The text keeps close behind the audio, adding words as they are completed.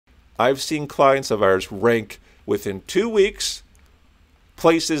I've seen clients of ours rank within 2 weeks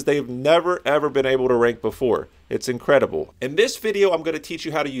places they've never ever been able to rank before. It's incredible. In this video, I'm going to teach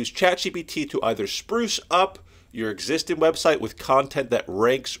you how to use ChatGPT to either spruce up your existing website with content that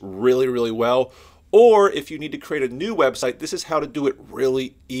ranks really, really well, or if you need to create a new website, this is how to do it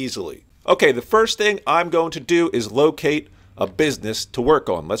really easily. Okay, the first thing I'm going to do is locate a business to work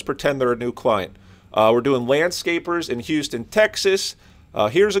on. Let's pretend they're a new client. We're doing landscapers in Houston, Texas.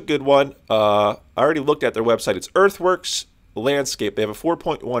 Here's a good one. I already looked at their website. It's Earthworks Landscape. They have a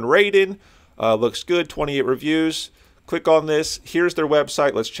 4.1 rating. Looks good, 28 reviews. Click on this. Here's their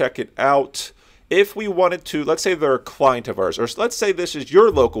website. Let's check it out. If we wanted to, let's say they're a client of ours, or let's say this is your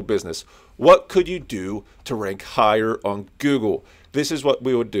local business, what could you do to rank higher on Google? This is what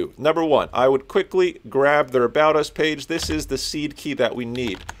we would do. Number one, I would quickly grab their About Us page. This is the seed key that we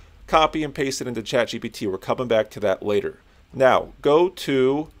need. Copy and paste it into ChatGPT. We're coming back to that later. Now, go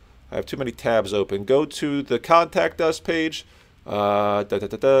to, I have too many tabs open, go to the Contact Us page, grab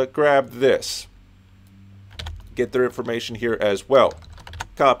this. Get their information here as well.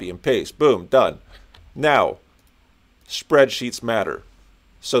 Copy and paste, boom, done. Now, spreadsheets matter.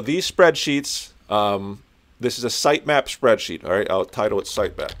 So these spreadsheets, this is a sitemap spreadsheet, all right? I'll title it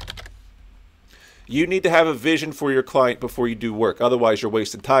sitemap. You need to have a vision for your client before you do work. Otherwise, you're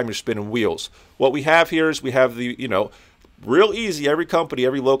wasting time, you're spinning wheels. What we have here is we have the, real easy, every company,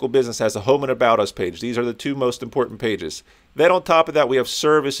 every local business has a home and about us page. These are the two most important pages. Then on top of that, we have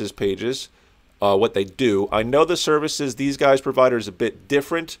services pages, what they do. I know the services these guys provide is a bit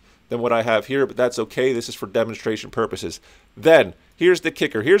different than what I have here, but that's okay. This is for demonstration purposes. Then, here's the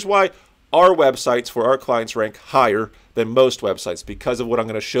kicker. Here's why our websites for our clients rank higher than most websites, because of what I'm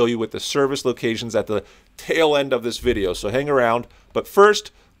going to show you with the service locations at the tail end of this video. So hang around. But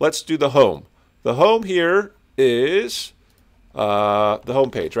first, let's do the home. The home here is the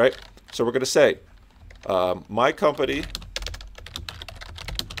home page, right? So we're going to say, my company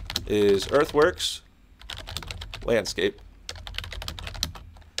is Earthworks Landscape.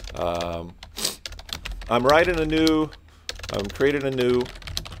 I'm creating a new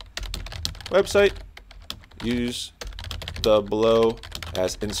website. Use the below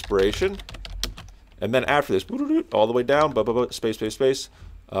as inspiration. And then after this, all the way down, space, space, space.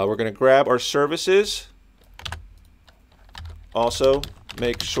 We're going to grab our services. Also,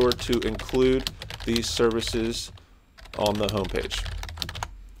 make sure to include these services on the homepage.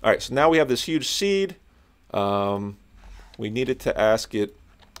 All right, so now we have this huge seed. We needed to ask it,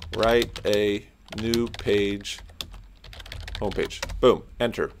 write a new page, homepage. Boom,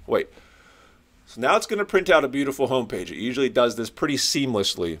 enter. Wait. So now it's going to print out a beautiful homepage. It usually does this pretty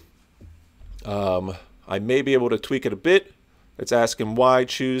seamlessly. I may be able to tweak it a bit. It's asking why,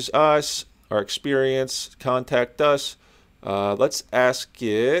 choose us, our experience, contact us. Let's ask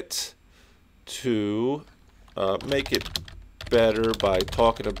it to make it better by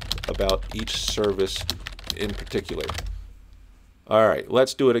talking about each service in particular. All right,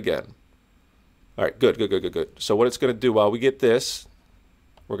 let's do it again. All right, good. So what it's going to do while we get this,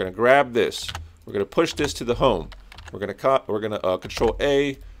 we're going to grab this. We're going to push this to the home. We're going to Control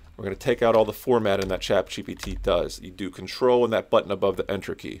A. We're going to take out all the formatting that ChatGPT does. You do Control and that button above the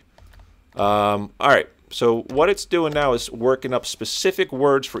Enter key. All right. So what it's doing now is working up specific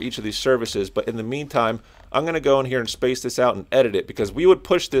words for each of these services. But in the meantime, I'm going to go in here and space this out and edit it, because we would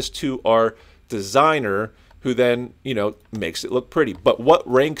push this to our designer, who then, makes it look pretty. But what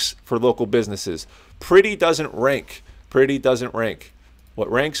ranks for local businesses? Pretty doesn't rank. Pretty doesn't rank. What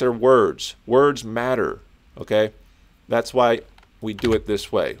ranks are words. Words matter, okay? That's why we do it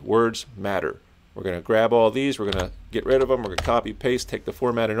this way. Words matter. We're going to grab all these. We're going to get rid of them. We're going to copy, paste, take the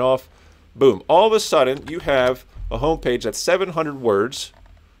formatting off. Boom. All of a sudden, you have a homepage that's 700 words,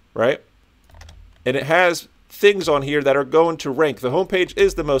 right? And it has things on here that are going to rank. The homepage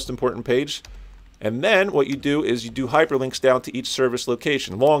is the most important page. And then what you do is you do hyperlinks down to each service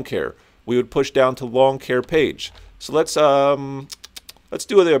location. Lawn care. We would push down to lawn care page. So let's do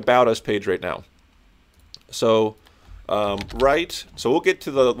the About Us page right now. So so we'll get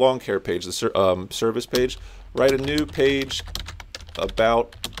to the lawn care page, the service page. Write a new page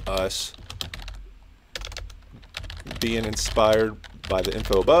about us, being inspired by the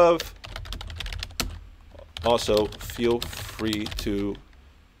info above. Also, feel free to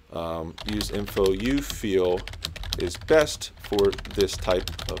use info you feel is best for this type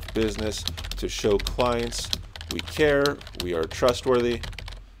of business to show clients we care, we are trustworthy,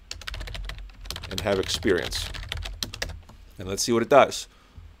 and have experience. And let's see what it does.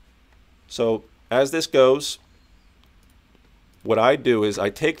 So as this goes, what I do is I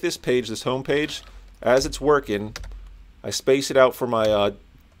take this page, this home page, as it's working, I space it out for my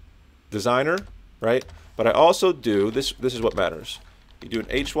designer, right? But I also do, this is what matters. You do an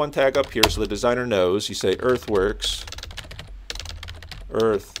H1 tag up here so the designer knows. You say earthworks,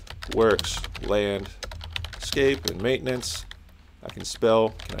 landscape and maintenance. I can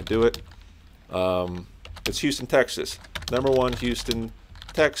spell, can I do it? It's Houston, Texas. Number 1, Houston,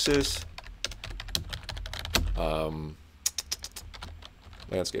 Texas.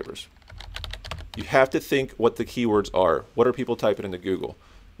 Landscapers. You have to think what the keywords are. What are people typing into Google?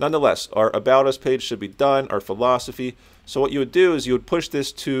 Nonetheless, our About Us page should be done, our philosophy. So what you would do is you would push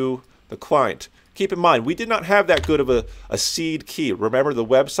this to the client. Keep in mind, we did not have that good of a seed key. Remember the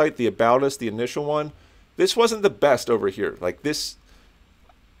website, the About Us, the initial one? This wasn't the best over here. Like this,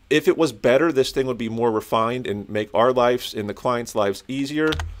 if it was better, this thing would be more refined and make our lives and the client's lives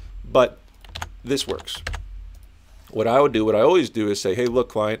easier, but this works. What I would do, what I always do is say, hey, look,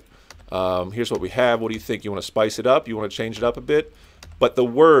 client, here's what we have. What do you think? You want to spice it up? You want to change it up a bit? But the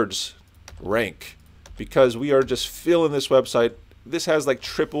words rank because we are just filling this website. This has like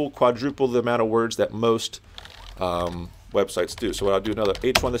triple, quadruple the amount of words that most websites do. So what I'll do, another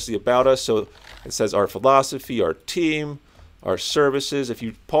H1, this is the About Us. So it says our philosophy, our team, our services. If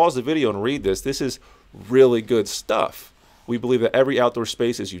you pause the video and read this, this is really good stuff. We believe that every outdoor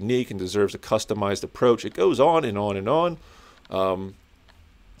space is unique and deserves a customized approach. It goes on and on and on.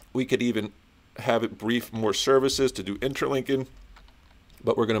 We could even have it brief more services to do interlinking,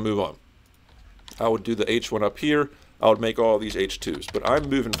 but we're going to move on. I would do the H1 up here. I would make all these H2s, but I'm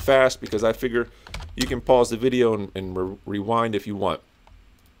moving fast because I figure you can pause the video and rewind if you want.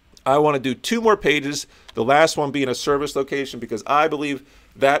 I want to do 2 more pages, the last one being a service location because I believe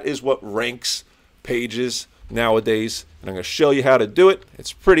that is what ranks pages nowadays, and I'm going to show you how to do it.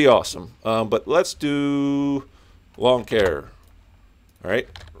 It's pretty awesome. But let's do lawn care. All right,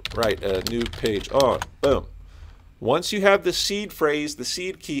 write a new page on. Boom. Once you have the seed phrase, the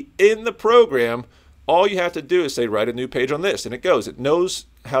seed key in the program, all you have to do is say write a new page on this, and it goes. It knows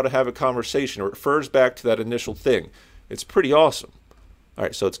how to have a conversation, or it refers back to that initial thing. It's pretty awesome. All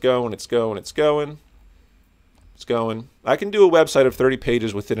right, so it's going, it's going, it's going, it's going. I can do a website of 30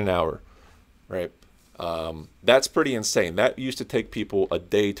 pages within an hour, right? That's pretty insane. That used to take people a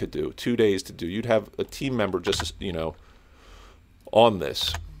day to do, 2 days to do. You'd have a team member just, you know, on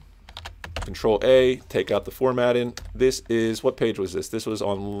this. Control A, take out the formatting. This is, what page was this? This was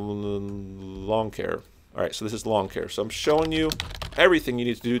on lawn care. All right, so this is lawn care. So I'm showing you everything you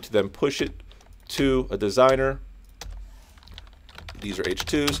need to do to then push it to a designer. These are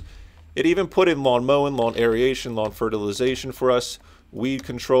H2s. It even put in lawn mowing, lawn aeration, lawn fertilization for us, weed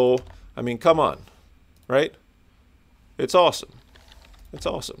control. I mean, come on, right? It's awesome. It's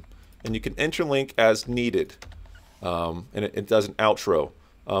awesome. And you can interlink as needed. And it does an outro.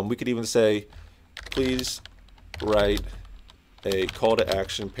 We could even say, please write a call to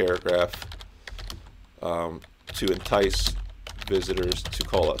action paragraph to entice visitors to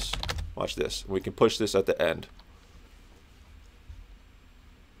call us. Watch this. We can push this at the end.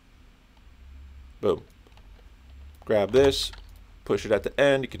 Boom. Grab this, push it at the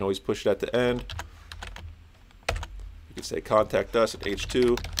end. You can always push it at the end. You can say contact us at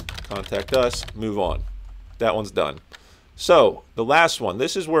H2, contact us, move on. That one's done. So the last one,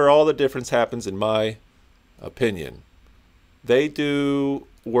 this is where all the difference happens in my opinion. They do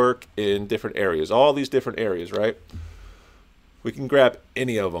work in different areas, all these different areas, right? We can grab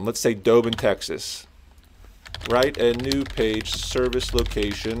any of them. Let's say Dobin, Texas. Write a new page, service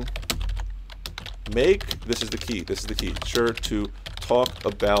location. Make, this is the key, sure to talk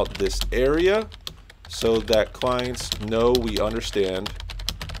about this area so that clients know we understand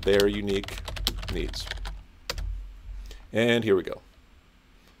their unique needs. And here we go.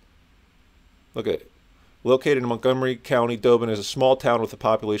 Look at it. Located in Montgomery County, Dobin is a small town with a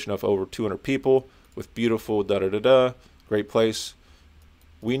population of over 200 people with beautiful great place.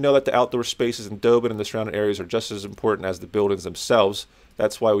 We know that the outdoor spaces in Dobin and the surrounding areas are just as important as the buildings themselves.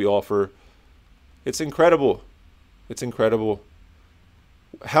 That's why we offer. It's incredible. It's incredible.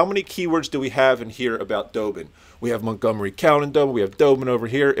 How many keywords do we have in here about Dobin? We have Montgomery County in Dobin. We have Dobin over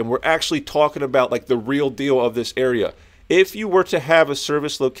here. And we're actually talking about like the real deal of this area. If you were to have a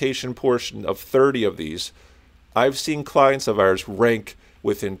service location portion of 30 of these, I've seen clients of ours rank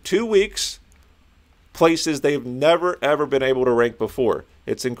within 2 weeks places they've never, ever been able to rank before.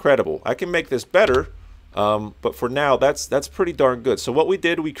 It's incredible. I can make this better, but for now, that's pretty darn good. So what we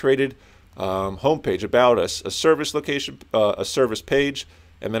did, we created homepage, about us, a service location, a service page,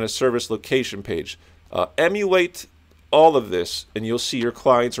 and then a service location page. Emulate all of this, and you'll see your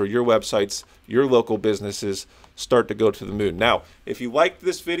clients or your websites, your local businesses start to go to the moon. Now, if you liked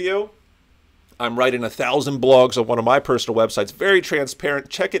this video, I'm writing 1,000 blogs on one of my personal websites. Very transparent.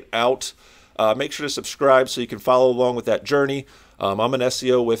 Check it out. Make sure to subscribe so you can follow along with that journey. I'm an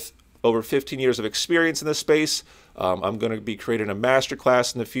SEO with over 15 years of experience in this space. I'm going to be creating a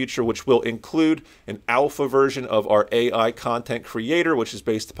masterclass in the future, which will include an alpha version of our AI content creator, which is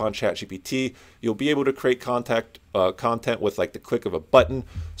based upon ChatGPT. You'll be able to create content with like the click of a button.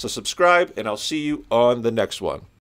 So subscribe, and I'll see you on the next one.